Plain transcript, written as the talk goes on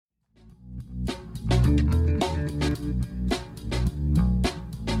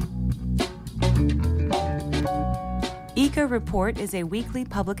Eco Report is a weekly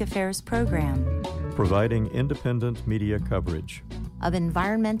public affairs program providing independent media coverage of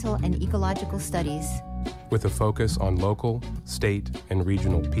environmental and ecological studies with a focus on local, state, and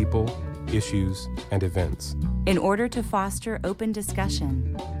regional people, issues, and events in order to foster open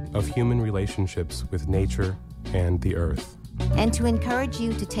discussion of human relationships with nature and the earth, and to encourage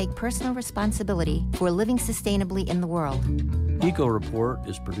you to take personal responsibility for living sustainably in the world. Eco Report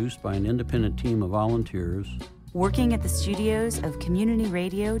is produced by an independent team of volunteers working at the studios of Community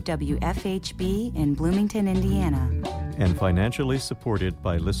Radio WFHB in Bloomington, Indiana, and financially supported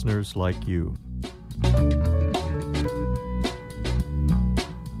by listeners like you.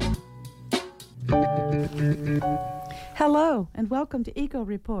 Hello, and welcome to Eco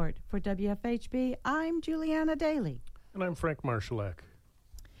Report. For WFHB, I'm Julianna Dailey. And I'm Frank Marshalek.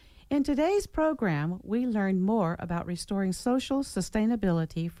 In today's program, we learn more about restoring social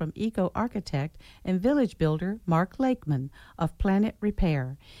sustainability from eco-architect and village builder Mark Lakeman of Planet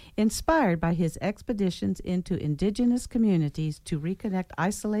Repair, inspired by his expeditions into indigenous communities to reconnect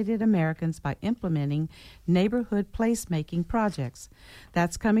isolated Americans by implementing neighborhood placemaking projects.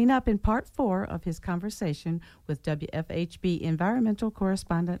 That's coming up in Part 4 of his conversation with WFHB environmental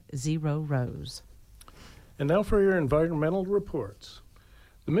correspondent Zyro Roze. And now for your environmental reports.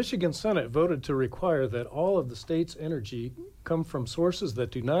 The Michigan Senate voted to require that all of the state's energy come from sources that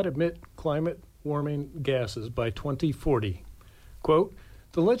do not emit climate warming gases by 2040. Quote,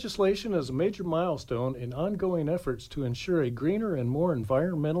 the legislation is a major milestone in ongoing efforts to ensure a greener and more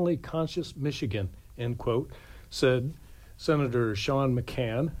environmentally conscious Michigan, end quote, said Senator Sean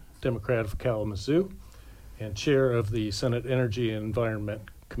McCann, Democrat of Kalamazoo, and chair of the Senate Energy and Environment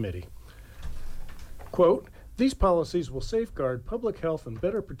Committee. Quote, these policies will safeguard public health and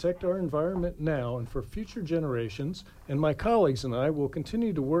better protect our environment now and for future generations, and my colleagues and I will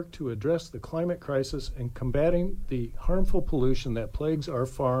continue to work to address the climate crisis and combating the harmful pollution that plagues our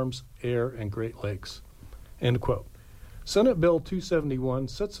farms, air, and Great Lakes. End quote. Senate Bill 271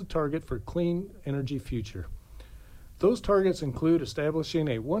 sets a target for clean energy future. Those targets include establishing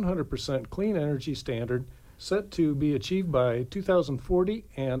a 100% clean energy standard set to be achieved by 2040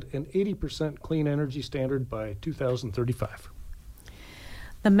 and an 80% clean energy standard by 2035.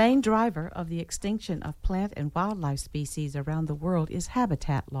 The main driver of the extinction of plant and wildlife species around the world is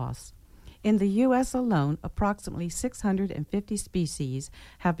habitat loss. In the U.S. alone, approximately 650 species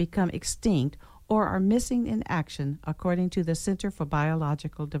have become extinct or are missing in action, according to the Center for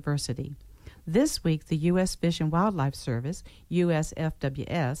Biological Diversity. This week, the U.S. Fish and Wildlife Service,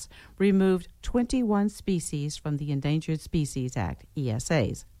 USFWS, removed 21 species from the Endangered Species Act,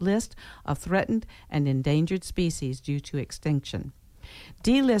 ESA's, list of threatened and endangered species due to extinction.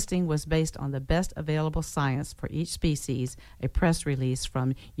 Delisting was based on the best available science for each species, a press release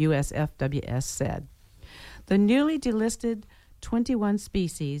from USFWS said. The newly delisted 21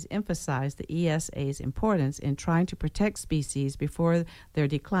 species emphasize the ESA's importance in trying to protect species before their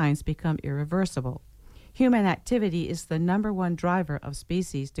declines become irreversible. Human activity is the number one driver of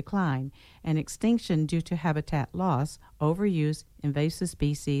species decline and extinction due to habitat loss, overuse, invasive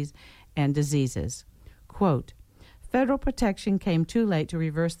species, and diseases. Quote, federal protection came too late to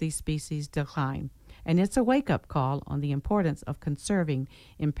reverse these species' decline, and it's a wake-up call on the importance of conserving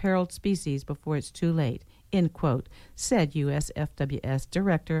imperiled species before it's too late, end quote, said USFWS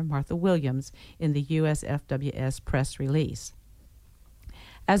Director Martha Williams in the USFWS press release.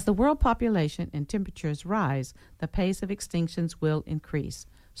 As the world population and temperatures rise, the pace of extinctions will increase.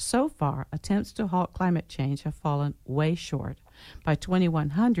 So far, attempts to halt climate change have fallen way short. By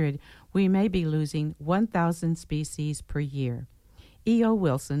 2100, we may be losing 1,000 species per year. E.O.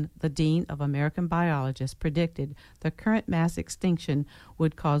 Wilson, the Dean of American Biologists, predicted the current mass extinction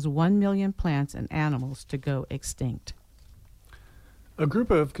would cause 1 million plants and animals to go extinct. A group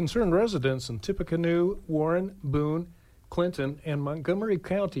of concerned residents in Tippecanoe-Warren-Boone-Clinton and Montgomery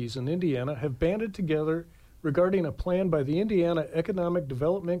counties in Indiana have banded together regarding a plan by the Indiana Economic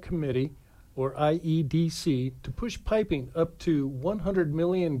Development Committee, or IEDC, to push piping up to 100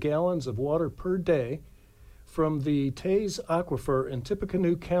 million gallons of water per day from the Teays Aquifer in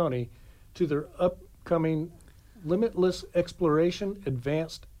Tippecanoe County to their upcoming Limitless Exploration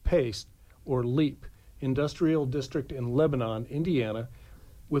Advanced Pace, or LEAP, industrial district in Lebanon, Indiana,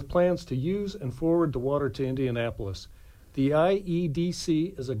 with plans to use and forward the water to Indianapolis. The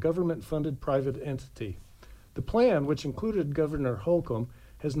IEDC is a government-funded private entity. The plan, which included Governor Holcomb,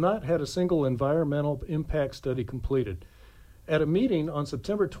 has not had a single environmental impact study completed. At a meeting on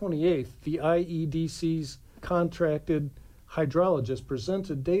September 28th, the IEDC's contracted hydrologists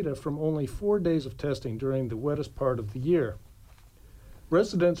presented data from only 4 days of testing during the wettest part of the year.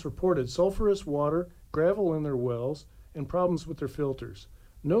 Residents reported sulfurous water, gravel in their wells, and problems with their filters.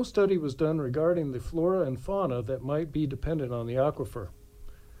 No study was done regarding the flora and fauna that might be dependent on the aquifer.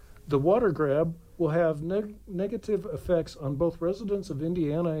 The water grab will have negative effects on both residents of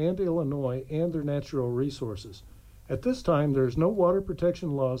Indiana and Illinois and their natural resources. At this time, there is no water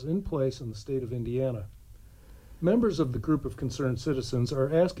protection laws in place in the state of Indiana. Members of the group of concerned citizens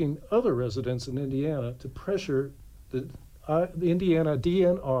are asking other residents in Indiana to pressure the Indiana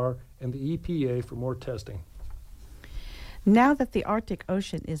DNR and the EPA for more testing. Now that the Arctic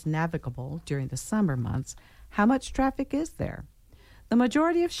Ocean is navigable during the summer months, how much traffic is there? The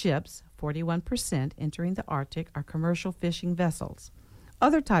majority of ships, 41%, entering the Arctic are commercial fishing vessels.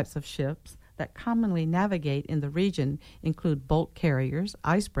 Other types of ships that commonly navigate in the region include bulk carriers,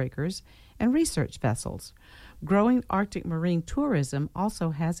 icebreakers, and research vessels. Growing Arctic marine tourism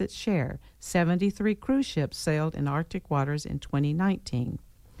also has its share. 73 cruise ships sailed in Arctic waters in 2019.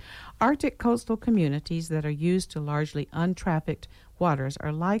 Arctic coastal communities that are used to largely untrafficked waters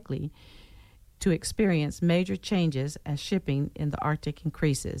are likely to experience major changes as shipping in the Arctic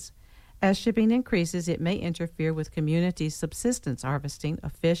increases. As shipping increases, it may interfere with communities' subsistence harvesting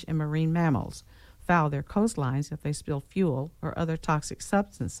of fish and marine mammals, foul their coastlines if they spill fuel or other toxic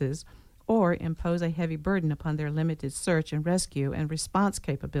substances, or impose a heavy burden upon their limited search and rescue and response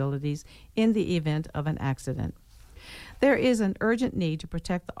capabilities in the event of an accident. There is an urgent need to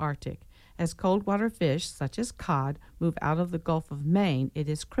protect the Arctic. As cold water fish, such as cod, move out of the Gulf of Maine, it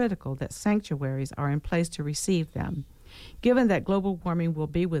is critical that sanctuaries are in place to receive them. Given that global warming will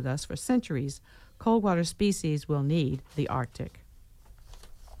be with us for centuries, cold water species will need the Arctic.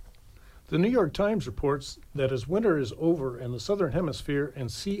 The New York Times reports that as winter is over in the southern hemisphere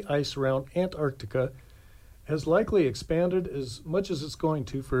and sea ice around Antarctica has likely expanded as much as it's going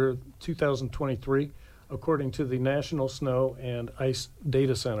to for 2023, according to the National Snow and Ice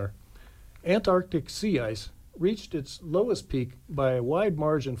Data Center. Antarctic sea ice reached its lowest peak by a wide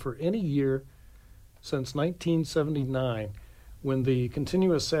margin for any year since 1979, when the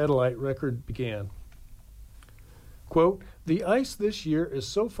continuous satellite record began. Quote, "The ice this year is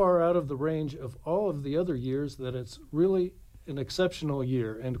so far out of the range of all of the other years that it's really an exceptional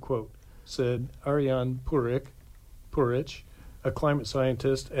year," end quote, said Ariane Purich, a climate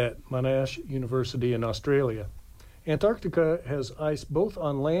scientist at Monash University in Australia. Antarctica has ice both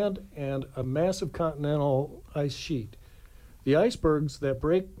on land and a massive continental ice sheet. The icebergs that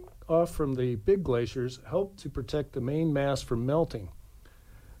break off from the big glaciers help to protect the main mass from melting.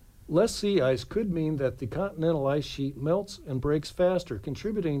 Less sea ice could mean that the continental ice sheet melts and breaks faster,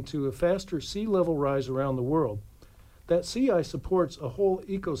 contributing to a faster sea level rise around the world. That sea ice supports a whole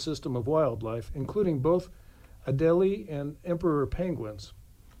ecosystem of wildlife, including both Adelie and emperor penguins.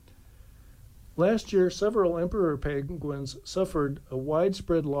 Last year, several emperor penguins suffered a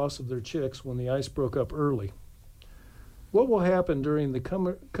widespread loss of their chicks when the ice broke up early. What will happen during the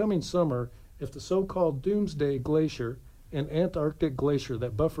coming summer if the so-called Doomsday Glacier, an Antarctic glacier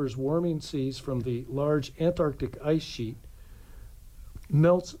that buffers warming seas from the large Antarctic ice sheet,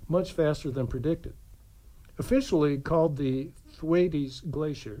 melts much faster than predicted? Officially called the Thwaites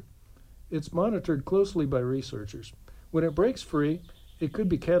Glacier, it's monitored closely by researchers. When it breaks free, it could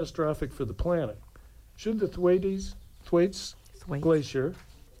be catastrophic for the planet. Should the Thwaites Glacier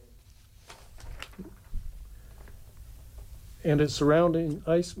and its surrounding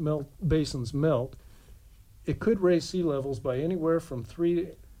ice basins melt, it could raise sea levels by anywhere from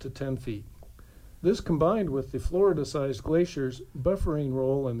 3 to 10 feet. This, combined with the Florida-sized glacier's buffering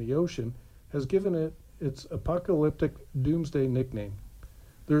role in the ocean, has given it its apocalyptic doomsday nickname.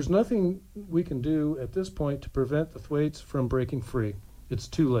 There's nothing we can do at this point to prevent the Thwaites from breaking free. It's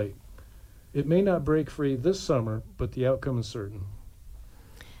too late. It may not break free this summer, but the outcome is certain.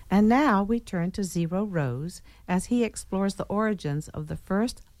 And now we turn to Zyro Roze as he explores the origins of the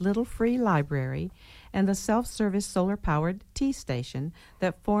first Little Free Library and the self-service solar-powered tea station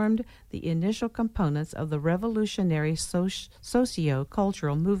that formed the initial components of the revolutionary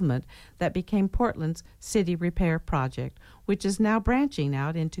socio-cultural movement that became Portland's City Repair Project, which is now branching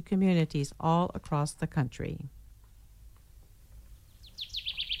out into communities all across the country.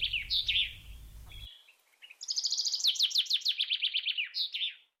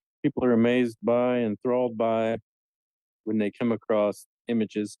 People are amazed by and enthralled by when they come across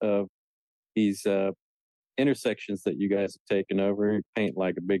images of these intersections that you guys have taken over. You paint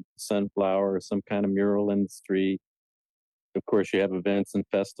like a big sunflower or some kind of mural in the street. Of course, you have events and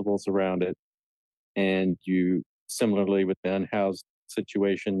festivals around it. And you, similarly with the unhoused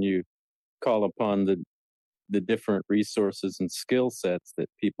situation, you call upon the the different resources and skill sets that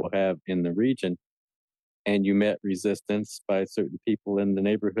people have in the region. And you met resistance by certain people in the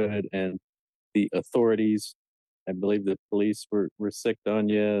neighborhood, and the authorities, I believe the police were sicked on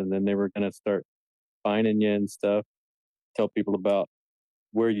you, and then they were going to start fining you and stuff. Tell people about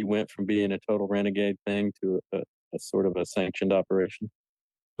where you went from being a total renegade thing to a sort of a sanctioned operation.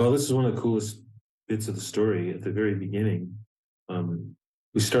 Well, this is one of the coolest bits of the story at the very beginning.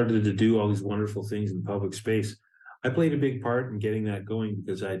 We started to do all these wonderful things in public space. I played a big part in getting that going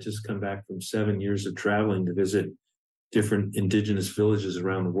because I had just come back from 7 years of traveling to visit different indigenous villages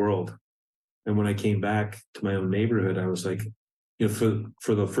around the world. And when I came back to my own neighborhood, I was like,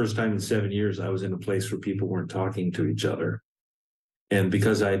 for the first time in 7 years, I was in a place where people weren't talking to each other. And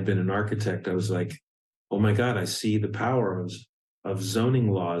because I had been an architect, I was like, oh my God, I see the power of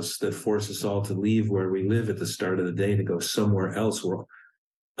zoning laws that force us all to leave where we live at the start of the day to go somewhere else. Where,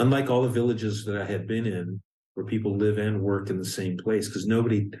 unlike all the villages that I had been in, where people live and work in the same place, because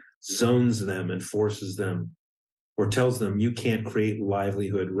nobody zones them and forces them or tells them you can't create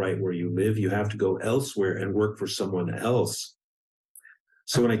livelihood right where you live. You have to go elsewhere and work for someone else.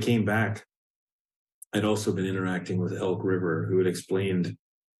 So when I came back, I'd also been interacting with Elk River, who had explained,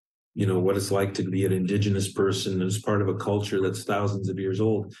 what it's like to be an indigenous person as part of a culture that's thousands of years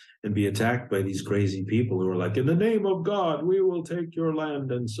old and be attacked by these crazy people who are like, in the name of God, we will take your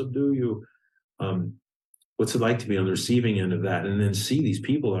land and subdue you. What's it like to be on the receiving end of that? And then see these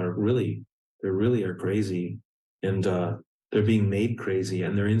people are really are crazy, and they're being made crazy,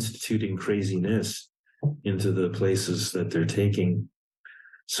 and they're instituting craziness into the places that they're taking.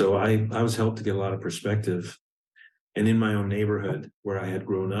 So I was helped to get a lot of perspective. And in my own neighborhood where I had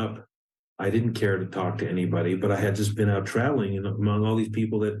grown up, I didn't care to talk to anybody, but I had just been out traveling and among all these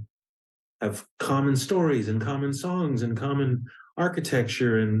people that have common stories and common songs and common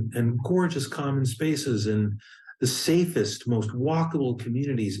architecture and gorgeous common spaces and the safest, most walkable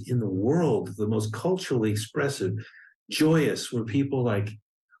communities in the world, the most culturally expressive, joyous, where people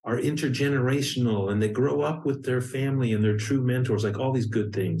are intergenerational and they grow up with their family and their true mentors, like all these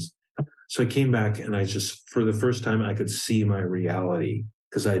good things. So I came back and I just, for the first time, I could see my reality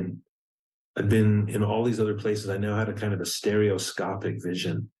because I'd been in all these other places. I now had a kind of a stereoscopic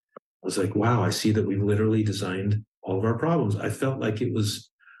vision. I was like, wow, I see that we've literally designed all of our problems. I felt like it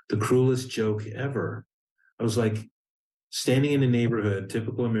was the cruelest joke ever. I was like standing in a neighborhood,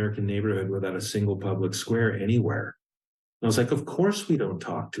 typical American neighborhood, without a single public square anywhere. And I was like, of course we don't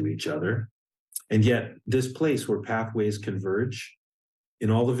talk to each other. And yet this place where pathways converge, in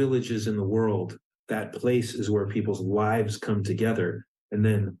all the villages in the world, that place is where people's lives come together. And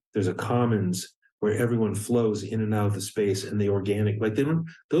then there's a commons where everyone flows in and out of the space, and the organic,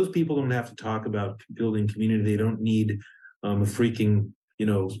 those people don't have to talk about building community. They don't need a freaking,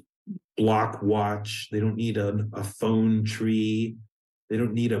 block watch. They don't need a phone tree. They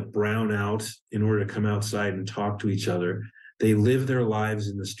don't need a brownout in order to come outside and talk to each other. They live their lives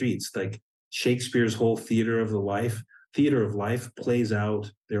in the streets. Like Shakespeare's whole theater of life plays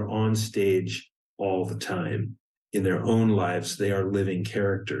out. They're on stage all the time. In their own lives, they are living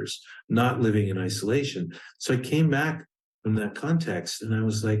characters, not living in isolation. So I came back from that context and I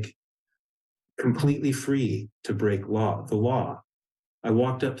was like completely free to break the law. I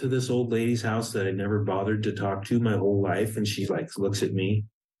walked up to this old lady's house that I'd never bothered to talk to my whole life. And she looks at me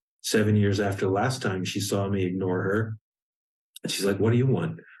 7 years after the last time she saw me ignore her. And she's like, what do you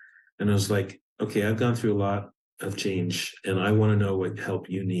want? And I was like, okay, I've gone through a lot of change and I want to know what help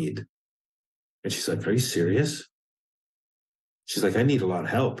you need. And she's like, are you serious? She's like, I need a lot of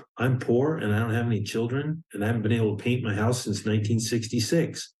help. I'm poor and I don't have any children and I haven't been able to paint my house since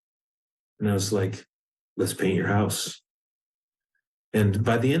 1966. And I was like, let's paint your house. And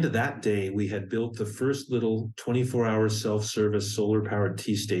by the end of that day, we had built the first little 24-hour self-service solar-powered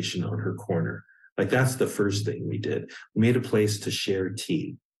tea station on her corner. That's the first thing we did. We made a place to share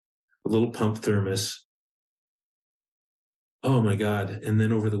tea, a little pump thermos. Oh my God. And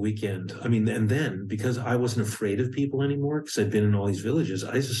then over the weekend, and then because I wasn't afraid of people anymore, because I'd been in all these villages,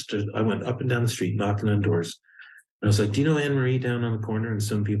 I went up and down the street, knocking on doors. And I was like, do you know Anne Marie down on the corner? And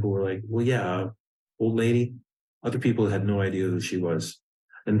some people were like, well, yeah, old lady. Other people had no idea who she was.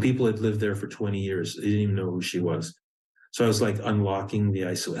 And people had lived there for 20 years. They didn't even know who she was. So I was like unlocking the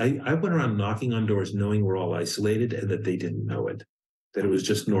isolation. I went around knocking on doors knowing we're all isolated and that they didn't know it, that it was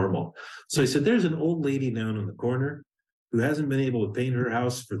just normal. So I said, there's an old lady down on the corner who hasn't been able to paint her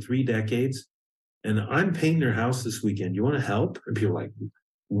house for 3 decades. And I'm painting her house this weekend. You want to help? And people are like,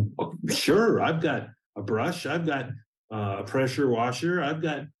 sure, I've got a brush. I've got a pressure washer. I've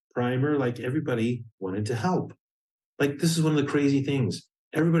got primer. Everybody wanted to help. This is one of the crazy things.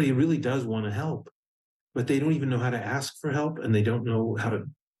 Everybody really does want to help. but they don't even know how to ask for help, and they don't know how to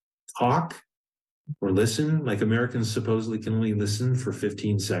talk or listen. Like Americans supposedly can only listen for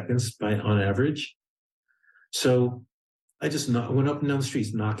 15 seconds on average. So I just went up and down the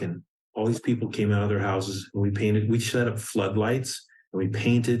streets knocking. All these people came out of their houses, and we set up floodlights, and we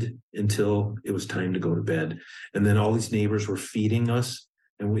painted until it was time to go to bed. And then all these neighbors were feeding us.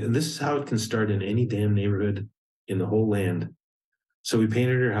 And this is how it can start in any damn neighborhood in the whole land. So we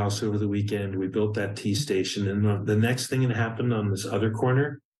painted our house over the weekend. We built that tea station. And the next thing that happened on this other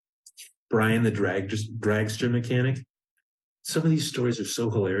corner, Brian, the dragster mechanic. Some of these stories are so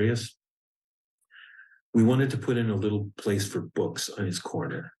hilarious. We wanted to put in a little place for books on his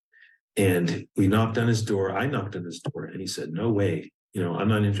corner. And we knocked on his door. I knocked on his door, and he said, "No way. I'm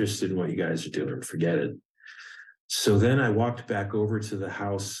not interested in what you guys are doing. Forget it." So then I walked back over to the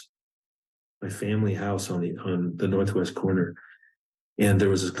house, my family house on the northwest corner. And there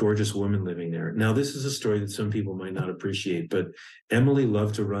was this gorgeous woman living there. Now, this is a story that some people might not appreciate, but Emily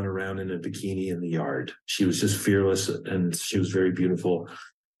loved to run around in a bikini in the yard. She was just fearless, and she was very beautiful,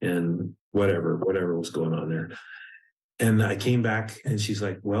 and whatever was going on there. And I came back, and she's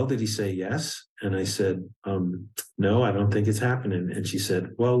like, "Well, did he say yes?" And I said, "No, I don't think it's happening." And she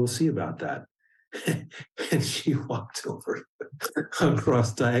said, "Well, we'll see about that." And she walked over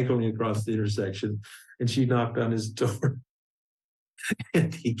diagonally across the intersection, and she knocked on his door.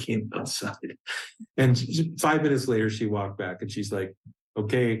 And he came outside. And 5 minutes later, she walked back, and she's like,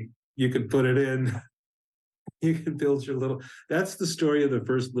 "Okay, you can put it in. You can build your little..." That's the story of the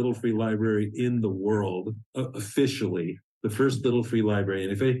first little free library in the world, officially. The first little free library.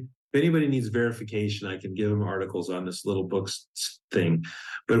 And if anybody needs verification, I can give them articles on this little books thing.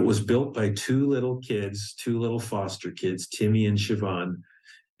 But it was built by two little foster kids, Timmy and Siobhan,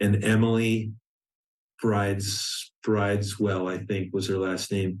 and Emily Brideswell, I think was her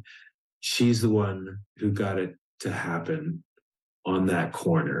last name. She's the one who got it to happen on that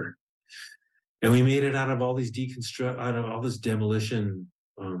corner. And we made it out of all these out of all this demolition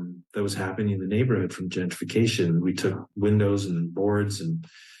that was happening in the neighborhood from gentrification. We took windows and boards, and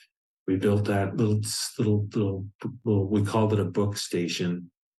we built that little, we called it a book station,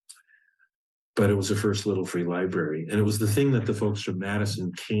 but it was the first little free library. And it was the thing that the folks from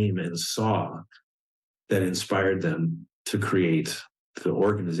Madison came and saw that inspired them to create the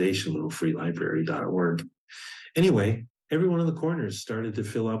organization littlefreelibrary.org. Anyway, every one of the corners started to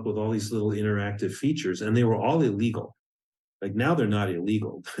fill up with all these little interactive features, and they were all illegal. Like now they're not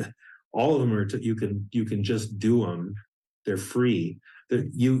illegal. All of them are, you can just do them. They're free.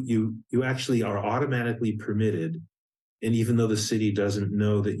 You actually are automatically permitted. And even though the city doesn't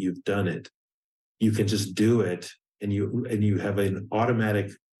know that you've done it, you can just do it, and you have an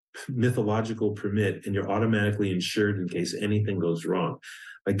automatic mythological permit, and you're automatically insured in case anything goes wrong.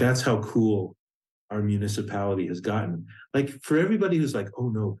 Like that's how cool our municipality has gotten. Like for everybody who's like, "Oh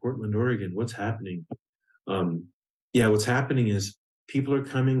no, Portland, Oregon, what's happening?" What's happening is people are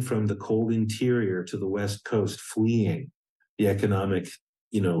coming from the cold interior to the West Coast, fleeing the economic,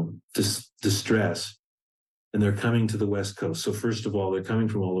 distress, and they're coming to the West Coast. So first of all, they're coming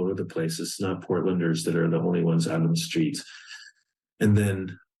from all over the place. It's not Portlanders that are the only ones out on the streets. And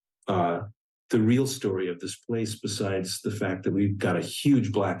then the real story of this place, besides the fact that we've got a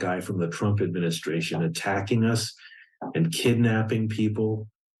huge black eye from the Trump administration attacking us and kidnapping people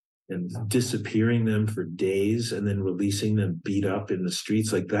and disappearing them for days and then releasing them beat up in the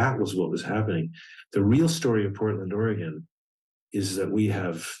streets, like that was what was happening. The real story of Portland, Oregon is that we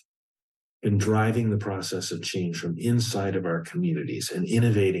have been driving the process of change from inside of our communities and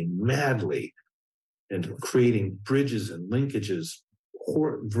innovating madly and creating bridges and linkages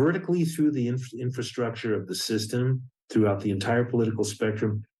vertically through the infrastructure of the system throughout the entire political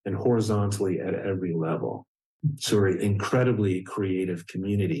spectrum and horizontally at every level. So we're an incredibly creative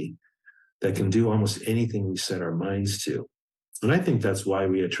community that can do almost anything we set our minds to. And I think that's why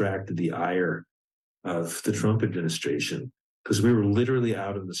we attracted the ire of the Trump administration, because we were literally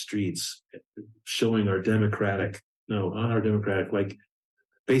out in the streets showing our like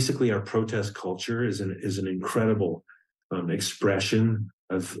basically our protest culture is an incredible expression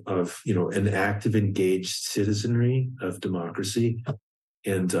of an active, engaged citizenry of democracy.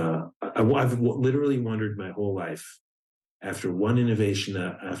 And I've literally wondered my whole life, after one innovation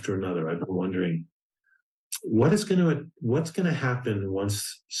after another, I've been wondering what's going to happen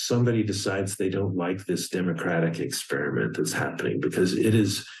once somebody decides they don't like this democratic experiment that's happening, because it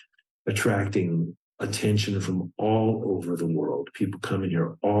is attracting attention from all over the world. People come in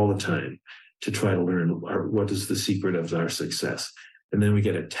here all the time to try to learn what is the secret of our success. And then we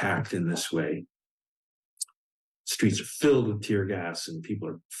get attacked in this way. streets are filled with tear gas and people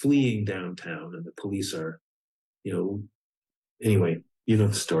are fleeing downtown and the police are, anyway, you know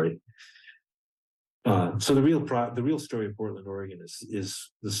the story. So the real story of Portland, Oregon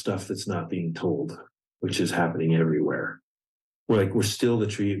is the stuff that's not being told, which is happening everywhere. We're still the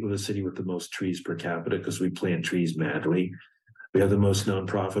city with the most trees per capita because we plant trees madly. We have the most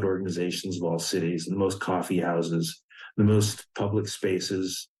nonprofit organizations of all cities, the most coffee houses, the most public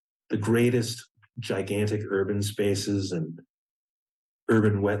spaces, the greatest gigantic urban spaces and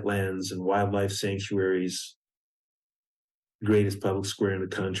urban wetlands and wildlife sanctuaries, greatest public square in the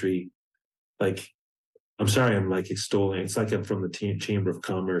country. Like, I'm sorry, I'm like extolling. It's like I'm from the Chamber of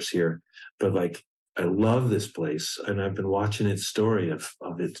Commerce here, but like, I love this place, and I've been watching its story of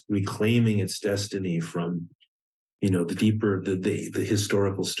it reclaiming its destiny from, the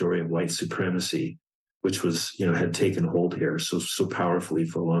historical story of white supremacy, which was, had taken hold here so powerfully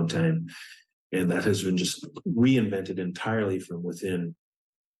for a long time, and that has been just reinvented entirely from within.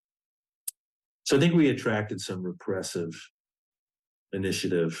 So I think we attracted some repressive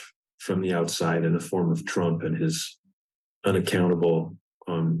initiative from the outside in the form of Trump and his unaccountable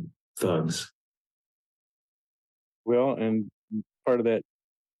thugs. Well, and part of that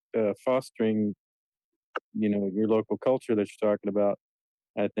fostering, your local culture that you're talking about,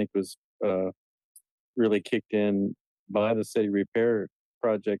 I think was really kicked in by the city repair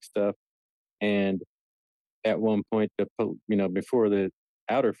project stuff. And at one point, before the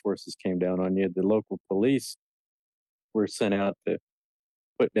outer forces came down on you, the local police were sent out to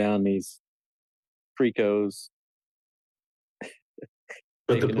put down these freakos.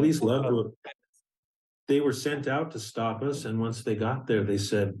 But the police loved it. They were sent out to stop us, and once they got there, they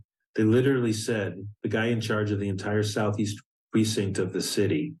literally said, the guy in charge of the entire southeast precinct of the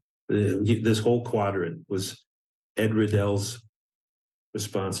city, this whole quadrant was Ed Riddell's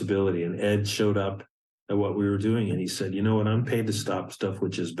responsibility, and Ed showed up at what we were doing, and he said, you know what, I'm paid to stop stuff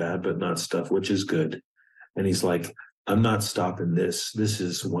which is bad, but not stuff which is good. And he's like, I'm not stopping this. This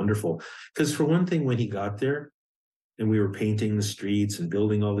is wonderful. Because for one thing, when he got there, and we were painting the streets and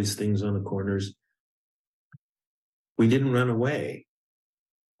building all these things on the corners, we didn't run away.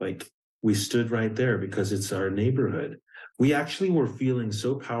 Like, we stood right there because it's our neighborhood. We actually were feeling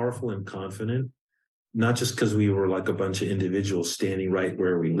so powerful and confident, not just because we were like a bunch of individuals standing right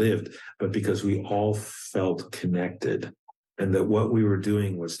where we lived, but because we all felt connected, and that what we were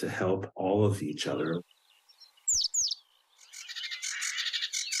doing was to help all of each other.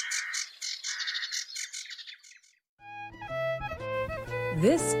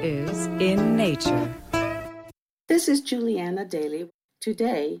 This is In Nature. This is Julianna Dailey.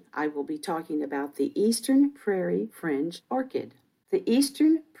 Today, I will be talking about the Eastern Prairie Fringed Orchid. The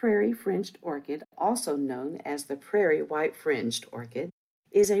Eastern Prairie Fringed Orchid, also known as the Prairie White Fringed Orchid,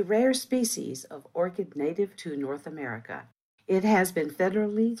 is a rare species of orchid native to North America. It has been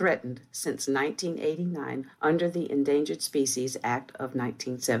federally threatened since 1989 under the Endangered Species Act of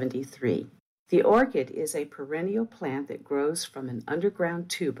 1973. The orchid is a perennial plant that grows from an underground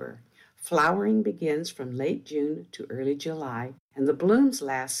tuber. Flowering begins from late June to early July, and the blooms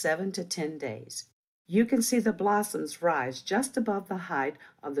last 7 to 10 days. You can see the blossoms rise just above the height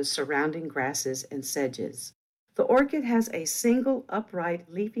of the surrounding grasses and sedges. The orchid has a single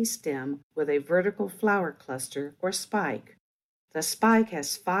upright leafy stem with a vertical flower cluster or spike. The spike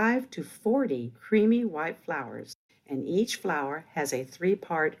has 5 to 40 creamy white flowers, and each flower has a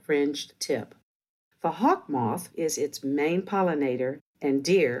 3-part fringed tip. The hawk moth is its main pollinator, and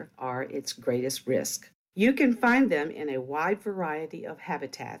deer are its greatest risk. You can find them in a wide variety of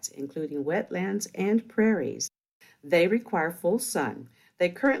habitats, including wetlands and prairies. They require full sun. They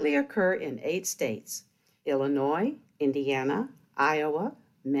currently occur in 8 states: Illinois, Indiana, Iowa,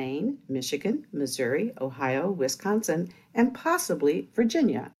 Maine, Michigan, Missouri, Ohio, Wisconsin, and possibly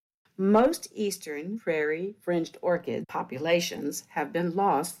Virginia. Most eastern prairie fringed orchid populations have been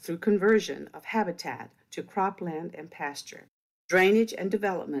lost through conversion of habitat to cropland and pasture. Drainage and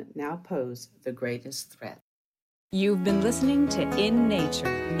development now pose the greatest threat. You've been listening to In Nature,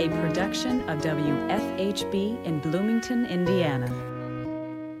 a production of WFHB in Bloomington, Indiana.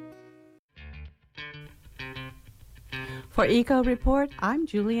 For Eco Report, I'm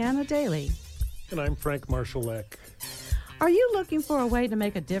Julianna Dailey. And I'm Frank Marshalek. Are you looking for a way to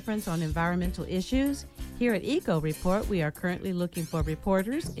make a difference on environmental issues? Here at Eco Report, we are currently looking for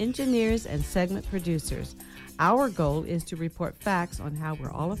reporters, engineers, and segment producers. Our goal is to report facts on how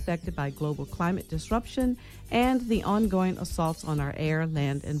we're all affected by global climate disruption and the ongoing assaults on our air,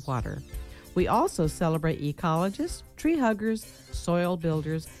 land, and water. We also celebrate ecologists, tree huggers, soil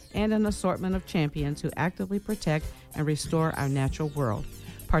builders, and an assortment of champions who actively protect and restore our natural world.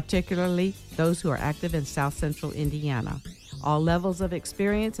 particularly those who are active in South Central Indiana. All levels of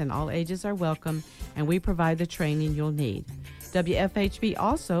experience and all ages are welcome, and we provide the training you'll need. WFHB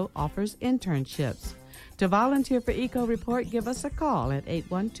also offers internships. To volunteer for Eco Report, give us a call at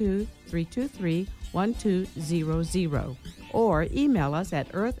 812-323-1200 or email us at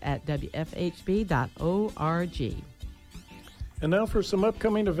earth@wfhb.org. And now for some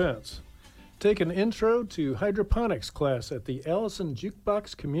upcoming events. Take an intro to hydroponics class at the Allison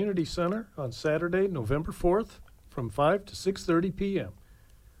Jukebox Community Center on Saturday, November 4th from 5 to 6:30 p.m.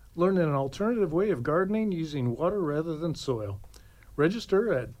 Learn an alternative way of gardening using water rather than soil.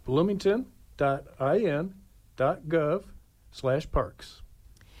 Register at bloomington.in.gov/parks.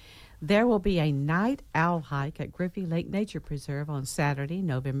 There will be a night owl hike at Griffey Lake Nature Preserve on Saturday,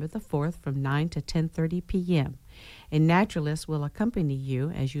 November the 4th from 9 to 10:30 p.m. A naturalist will accompany you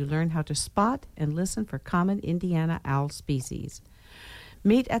as you learn how to spot and listen for common Indiana owl species.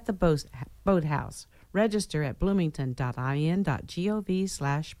 Meet at the boathouse. Register at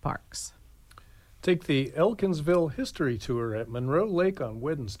bloomington.in.gov/parks. Take the Elkinsville History Tour at Monroe Lake on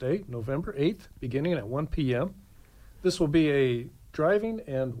Wednesday, November 8th, beginning at 1 p.m. This will be a driving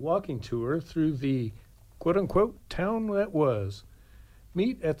and walking tour through the quote-unquote town that was.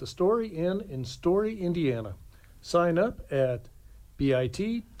 Meet at the Story Inn in Story, Indiana. Sign up at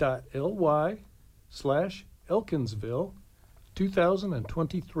bit.ly/Elkinsville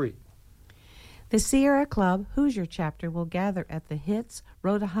 2023. The Sierra Club Hoosier chapter will gather at the Hitz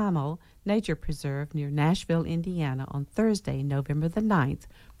Rotahamo Nature Preserve near Nashville, Indiana on Thursday, November the 9th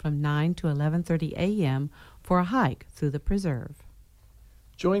from 9 to 11:30 a.m. for a hike through the preserve.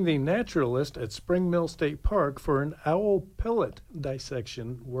 Join the naturalist at Spring Mill State Park for an owl pellet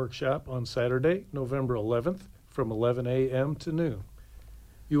dissection workshop on Saturday, November 11th from 11 a.m. to noon.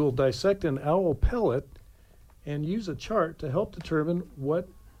 You will dissect an owl pellet and use a chart to help determine what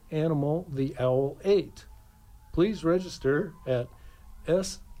animal the owl ate. Please register at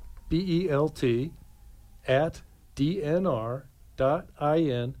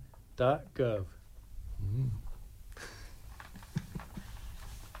sbelt@dnr.in.gov.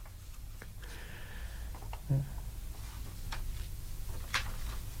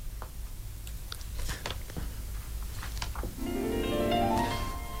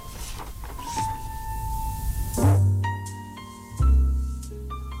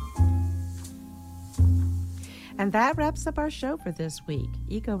 And that wraps up our show for this week.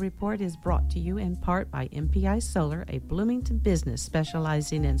 Eco Report is brought to you in part by MPI Solar, a Bloomington business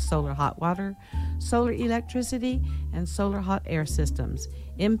specializing in solar hot water, solar electricity, and solar hot air systems.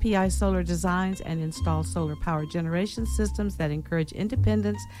 MPI Solar designs and installs solar power generation systems that encourage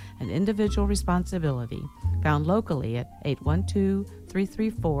independence and individual responsibility. Found locally at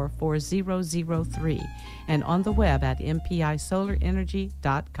 812-334-4003 and on the web at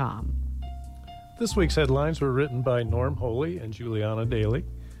mpisolarenergy.com. This week's headlines were written by Norm Holy and Julianna Dailey.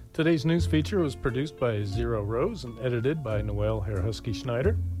 Today's news feature was produced by Zyro Roze and edited by Noelle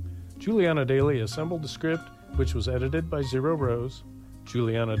Herhusky-Schneider. Julianna Dailey assembled the script, which was edited by Zyro Roze.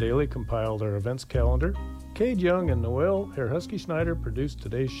 Julianna Dailey compiled our events calendar. Cade Young and Noelle Herhusky-Schneider produced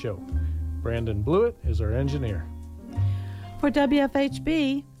today's show. Brandon Blewett is our engineer. For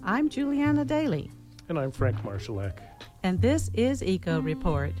WFHB, I'm Julianna Dailey. And I'm Frank Marshalek. And this is Eco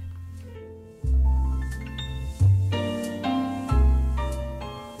Report.